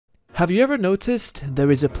Have you ever noticed there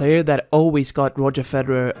is a player that always got Roger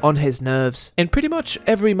Federer on his nerves? In pretty much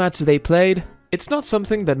every match they played, it's not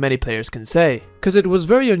something that many players can say, because it was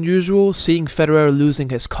very unusual seeing Federer losing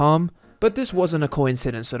his calm, but this wasn't a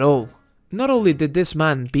coincidence at all. Not only did this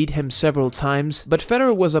man beat him several times, but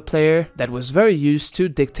Federer was a player that was very used to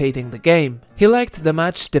dictating the game. He liked the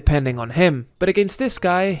match depending on him, but against this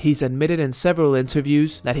guy, he's admitted in several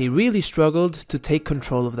interviews that he really struggled to take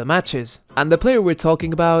control of the matches. And the player we're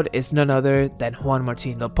talking about is none other than Juan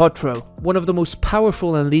Martín del Potro, one of the most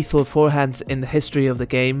powerful and lethal forehands in the history of the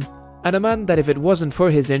game, and a man that if it wasn't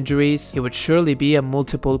for his injuries, he would surely be a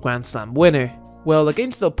multiple Grand Slam winner. Well,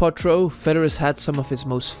 against Del Potro, Federer's had some of his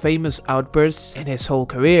most famous outbursts in his whole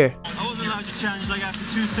career. I wasn't allowed to challenge like after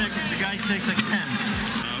 2 seconds, the guy takes like 10.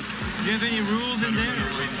 Do you have any rules in there?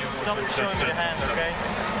 Stop showing me the hands, okay?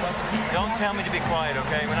 Don't tell me to be quiet,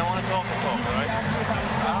 okay? When I want to talk, I talk, alright? I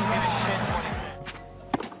don't give a shit what he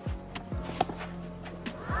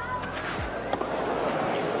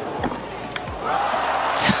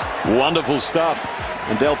says. Wonderful stuff,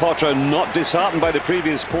 and Del Potro not disheartened by the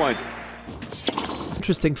previous point.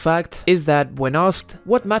 Interesting fact is that when asked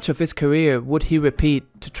what match of his career would he repeat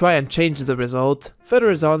to try and change the result,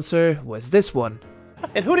 Federer's answer was this one.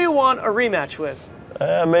 And who do you want a rematch with?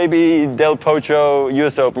 Maybe Del Potro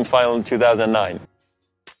US Open final in 2009.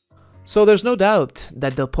 So there's no doubt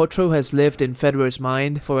that Del Potro has lived in Federer's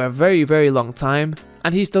mind for a very long time,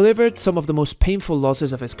 and he's delivered some of the most painful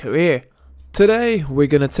losses of his career. Today, we're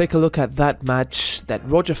gonna take a look at that match that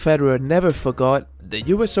Roger Federer never forgot, the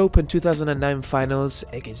US Open 2009 finals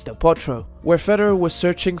against Del Potro, where Federer was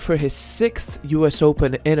searching for his 6th US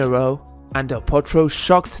Open in a row, and Del Potro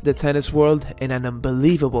shocked the tennis world in an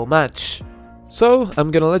unbelievable match. So, I'm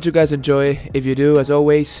gonna let you guys enjoy. If you do, as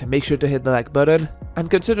always, make sure to hit the like button, and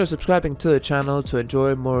consider subscribing to the channel to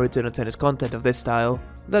enjoy more original tennis content of this style.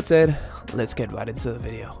 That's it, let's get right into the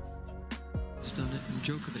video. Done it in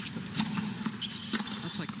Djokovic, but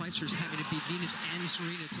looks like Kleister's having to beat Venus and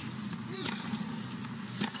Serena too.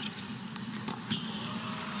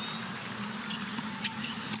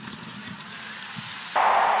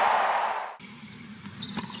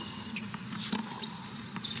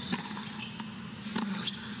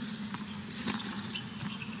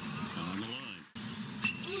 On the line.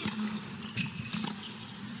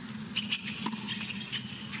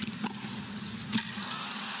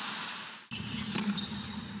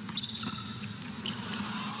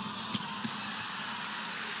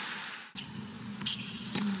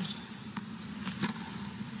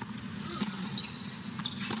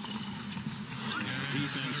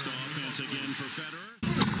 Defense to offense again for Federer.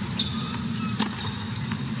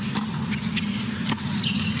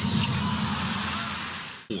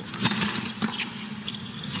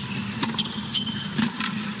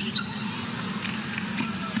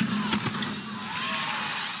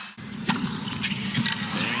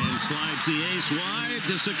 And slides the ace wide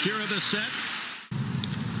to secure the set.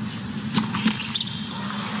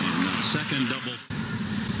 And the second double.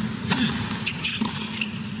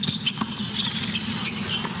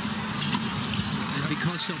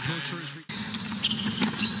 Because Del Potro is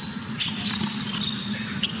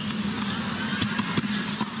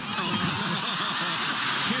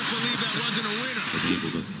Can't believe that wasn't a winner.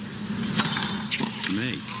 Able to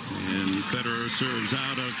make, and Federer serves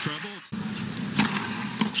out of trouble.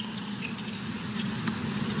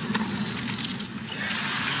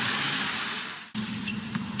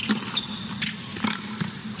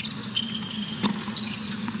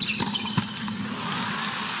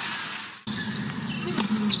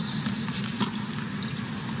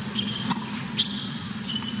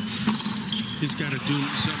 He's got to do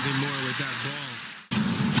something more with that ball.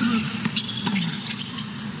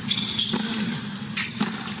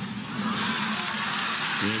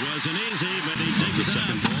 It wasn't easy, but he takes the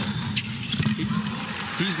second ball.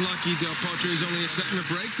 He's lucky Del Potro is only a set in the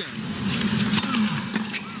breakdown.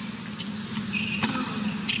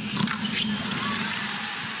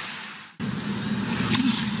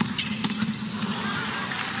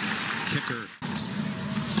 Kicker.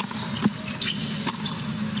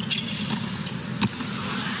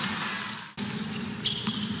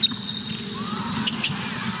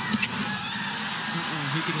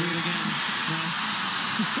 he can do it again. No.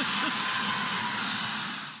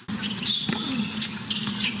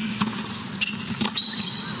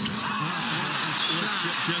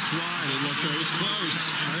 Just wide. It looked like it was close.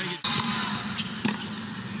 I think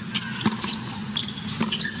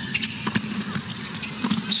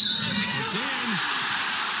it's in.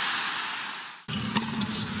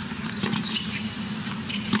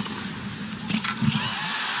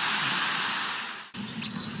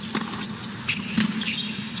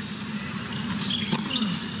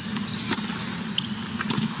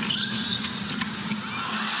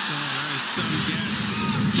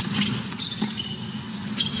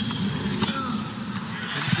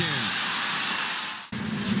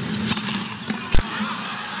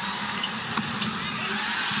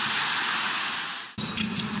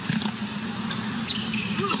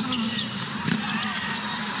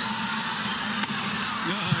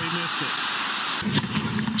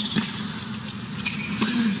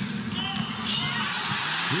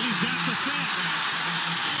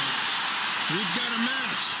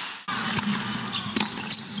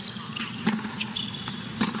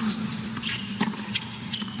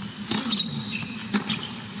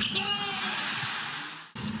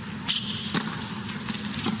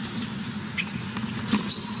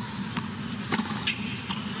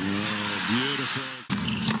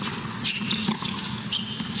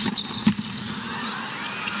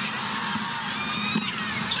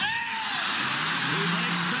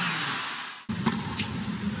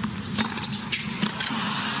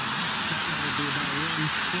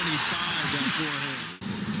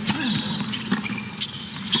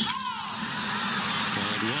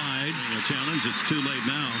 side. A challenge. It's too late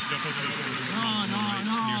now.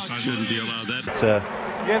 Shouldn't be allowed that.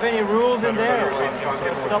 Do you have any rules in there?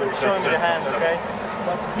 Stop showing me the hand, okay?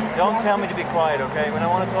 Don't tell me to be quiet, okay? When I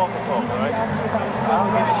want to talk, all right? I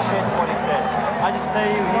don't give a shit what he said. I just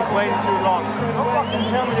say he's waiting too long. Don't fucking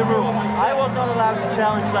tell me the rules. I was not allowed to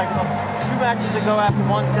challenge like 2 matches ago after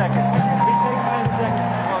 1 second. He takes 10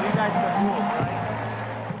 seconds. Well, you guys got rules, right?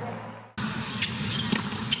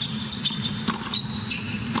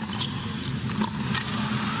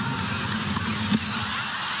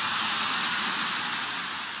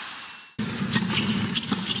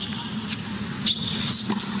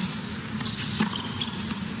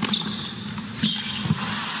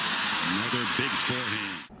 Big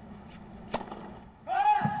forehand.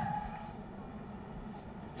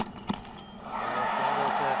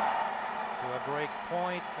 Doubles it to a break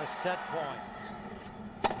point, a set point.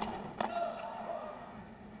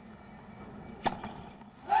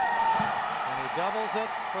 And he doubles it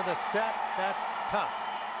for the set. That's tough.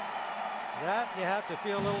 That you have to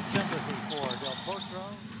feel a little sympathy for, Del Potro.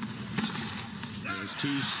 There's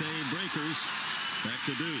 2 save breakers. Back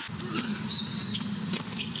to deuce.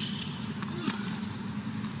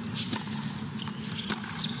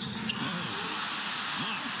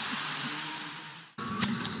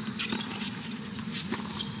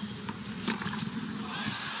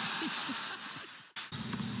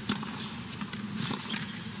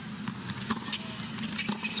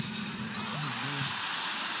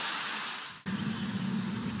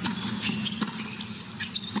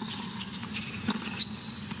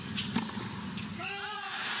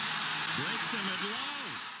 Breaks him at low.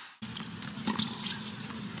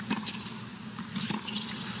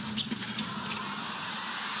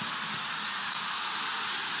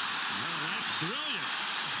 Oh, that's brilliant.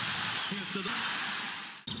 Here's the...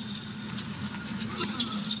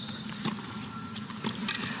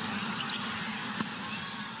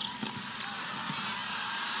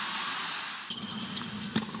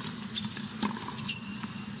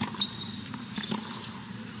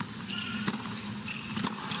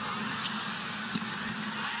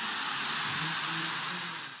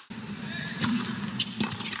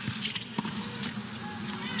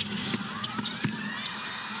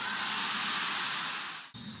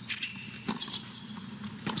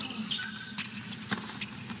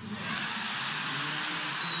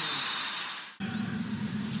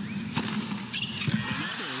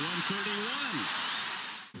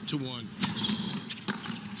 to 1.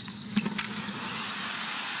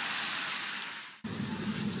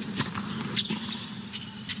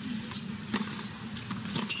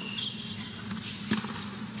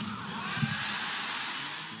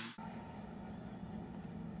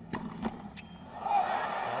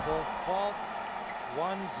 Double fault,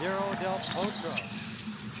 1-0 Del Potro.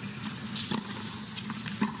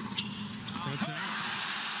 That's out.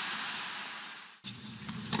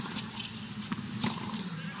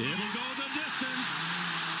 It'll go the distance.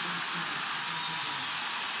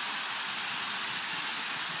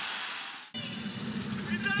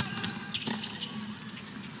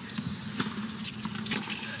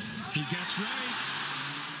 He gets right.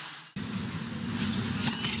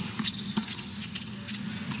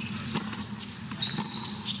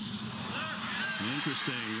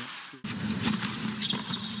 Interesting.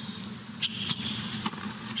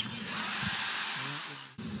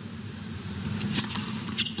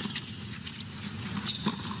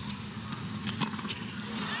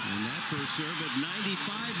 First serve at 95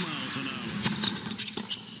 miles an hour.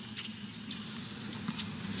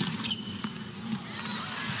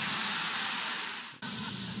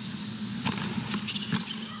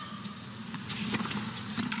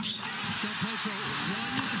 Del Potro,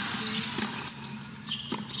 1 game.